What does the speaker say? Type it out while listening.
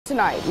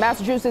tonight,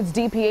 Massachusetts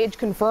DPH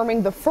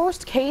confirming the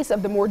first case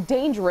of the more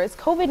dangerous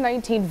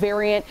COVID-19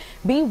 variant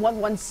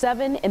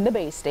B.1.1.7 in the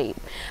Bay State.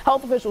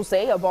 Health officials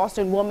say a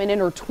Boston woman in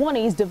her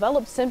 20s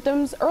developed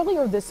symptoms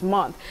earlier this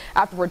month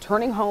after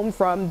returning home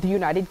from the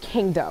United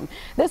Kingdom.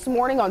 This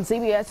morning on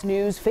CBS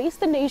News Face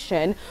the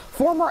Nation,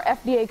 former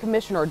FDA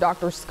Commissioner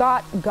Dr.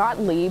 Scott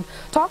Gottlieb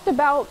talked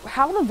about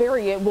how the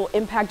variant will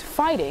impact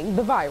fighting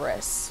the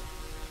virus.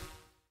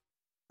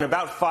 In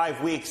about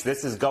 5 weeks,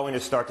 this is going to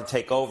start to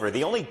take over.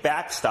 The only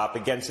backstop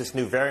against this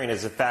new variant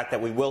is the fact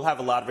that we will have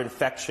a lot of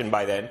infection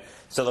by then,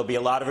 so there'll be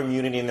a lot of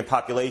immunity in the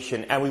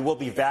population, and we will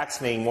be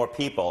vaccinating more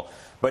people.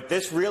 But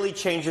this really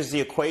changes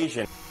the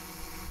equation.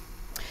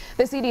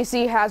 The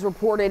CDC has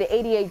reported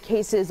 88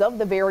 cases of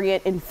the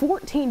variant in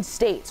 14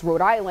 states.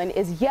 Rhode Island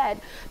is yet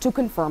to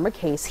confirm a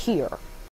case here.